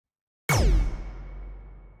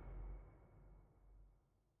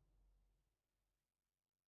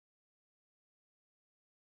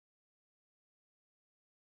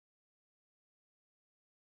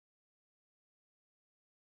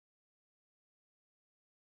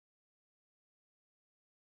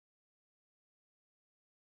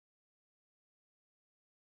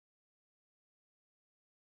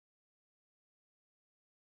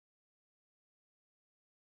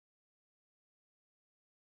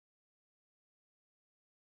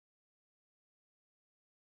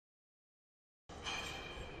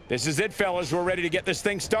This is it, fellas. We're ready to get this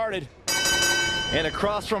thing started. And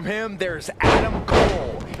across from him, there's Adam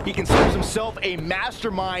Cole. He considers himself a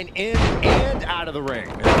mastermind in and out of the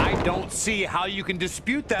ring. I don't see how you can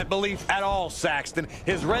dispute that belief at all, Saxton.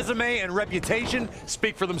 His resume and reputation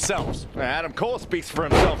speak for themselves. Adam Cole speaks for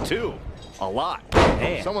himself, too. A lot.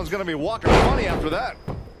 Man. Someone's going to be walking funny after that.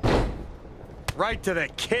 Right to the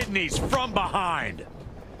kidneys from behind.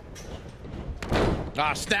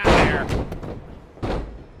 Ah, snap there.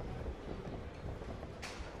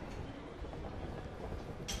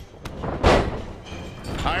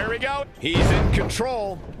 Here we go. He's in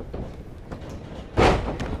control.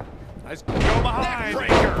 Nice go behind.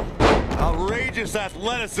 Neckbreaker. Outrageous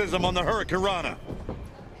athleticism on the Hurricanrana.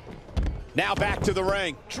 Now back to the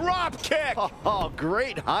ring. Drop kick. Oh,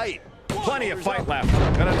 great height. Plenty of fight left.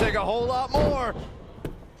 Gonna take a whole lot more.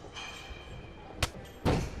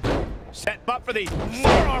 Set up for the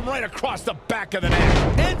forearm right across the back of the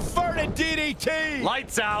neck. Inverted DDT.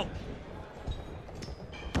 Lights out.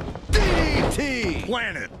 DDT.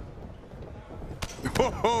 Planet.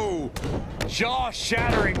 Whoa.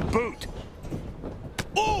 Jaw-shattering boot.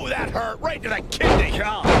 Ooh, that hurt right to the kidney.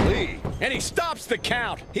 Golly. And he stops the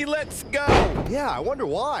count. He lets go. Yeah, I wonder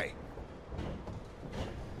why.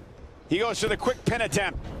 He goes for the quick pin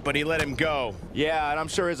attempt, but he let him go. Yeah, and I'm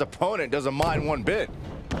sure his opponent doesn't mind one bit.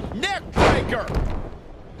 Neck breaker.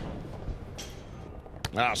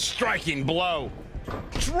 A striking blow.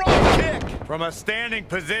 Drop kick. From a standing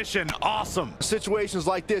position, awesome. Situations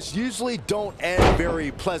like this usually don't end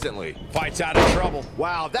very pleasantly. Fight's out of trouble.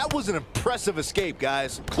 Wow, that was an impressive escape,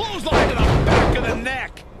 guys. Clothesline to the back of the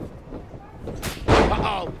neck.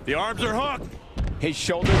 Uh-oh. The arms are hooked. His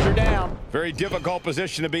shoulders are down. Very difficult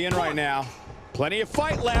position to be in right now. Plenty of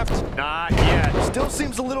fight left. Not yet. Still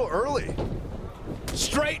seems a little early.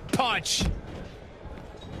 Straight punch.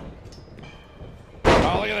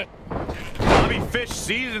 Oh, look at it. Bobby Fish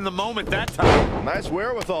seized in the moment that time. Nice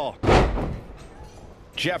wherewithal.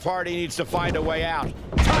 Jeff Hardy needs to find a way out.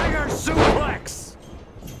 Tiger suplex.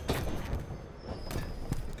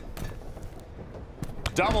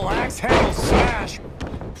 Double axe handle smash.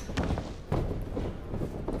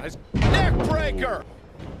 Nice. Neck breaker.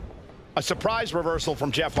 A surprise reversal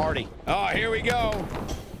from Jeff Hardy. Oh, here we go.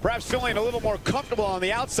 Perhaps feeling a little more comfortable on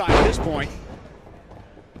the outside at this point.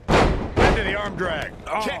 Into the arm drag.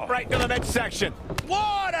 Oh. Kick right to the midsection.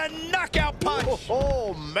 What a knockout punch.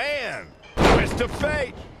 Oh, man. Twist of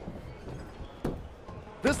fate.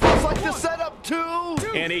 This looks like the setup, too.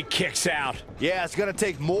 And he kicks out. Yeah, it's going to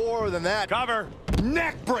take more than that. Cover.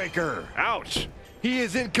 Neck breaker. Ouch. He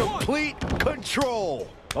is in complete control.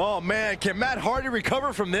 Oh, man, can Matt Hardy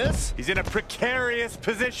recover from this? He's in a precarious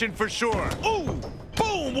position for sure. Ooh,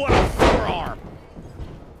 boom, what a forearm.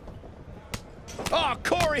 Oh,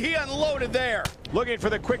 Corey, he unloaded there. Looking for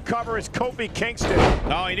the quick cover is Kofi Kingston.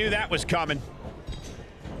 Oh, he knew that was coming.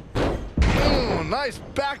 Nice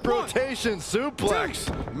back rotation suplex.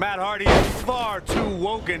 Matt Hardy is far too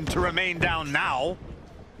woken to remain down now.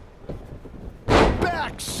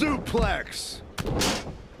 Back suplex.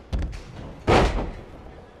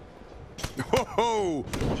 Whoa!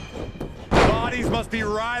 Bodies must be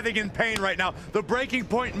writhing in pain right now. The breaking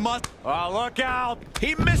point must... Oh, look out!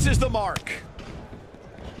 He misses the mark.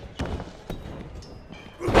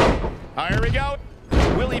 Here we go.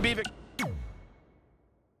 Will he be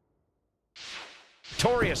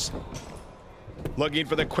victorious? Looking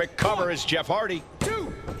for the quick cover is Jeff Hardy.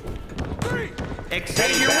 2, 3.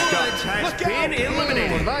 Xavier Woods has been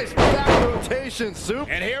eliminated. Nice back rotation soup.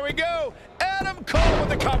 And here we go. Adam Cole with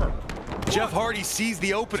the cover. Jeff Hardy sees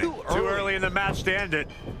the opening. Too early in the match to end it.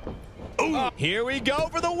 Ooh. Here we go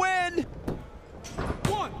for the win.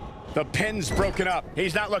 1. The pin's broken up.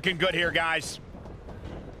 He's not looking good here, guys.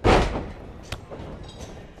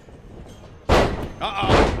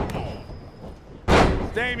 Uh-oh.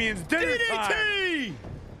 Damien's dinner time. DDT!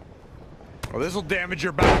 Oh, this will damage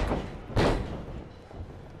your back.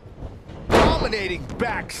 Dominating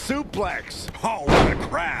back suplex. Oh, what a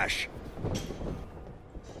crash.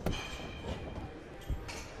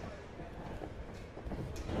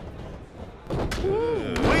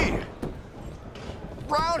 Ooh-wee.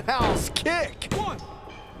 Roundhouse kick. 1,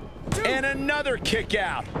 2. And another kick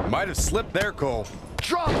out. Might have slipped there, Cole.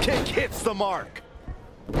 Drop kick hits the mark.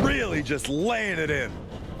 Really just laying it in.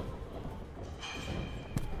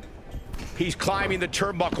 He's climbing the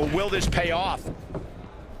turnbuckle. Will this pay off?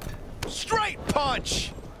 Straight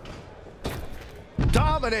punch.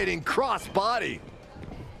 Dominating cross body.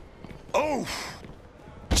 Oh,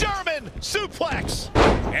 German suplex.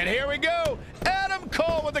 And here we go. Adam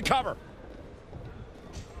Cole with the cover.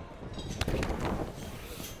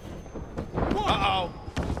 Uh-oh.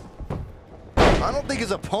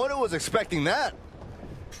 his opponent was expecting that.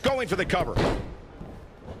 Going for the cover.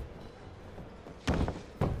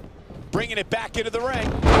 Bringing it back into the ring.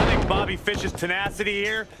 I think Bobby Fish's tenacity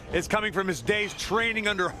here is coming from his days training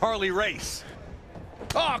under Harley Race.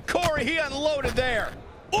 Oh, Corey, he unloaded there.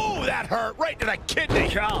 Ooh, that hurt right to the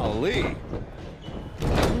kidney. Golly.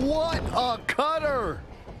 What a cutter.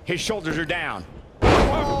 His shoulders are down.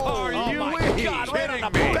 Are you my God, right on the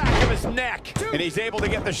kidding me? back of his neck. And he's able to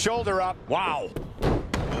get the shoulder up. Wow.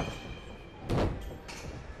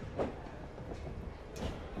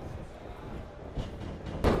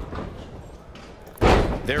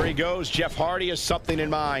 There he goes. Jeff Hardy has something in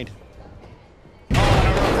mind. Oh,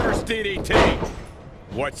 and a reverse DDT.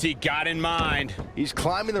 What's he got in mind? He's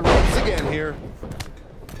climbing the ropes again here.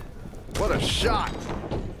 What a shot.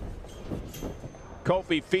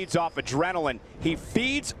 Kofi feeds off adrenaline. He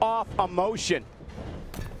feeds off emotion.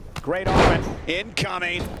 Great offense.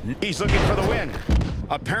 Incoming. He's looking for the win.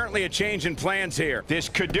 Apparently a change in plans here. This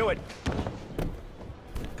could do it.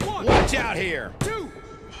 Watch out here.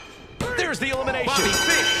 There's the elimination. Bobby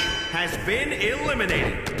Fish has been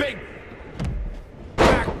eliminated. Big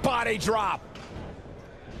back body drop.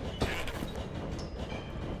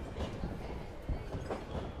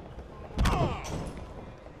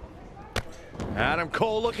 Adam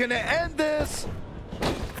Cole looking to end this.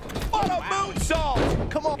 What a moonsault.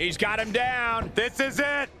 Come on. He's got him down. This is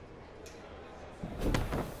it.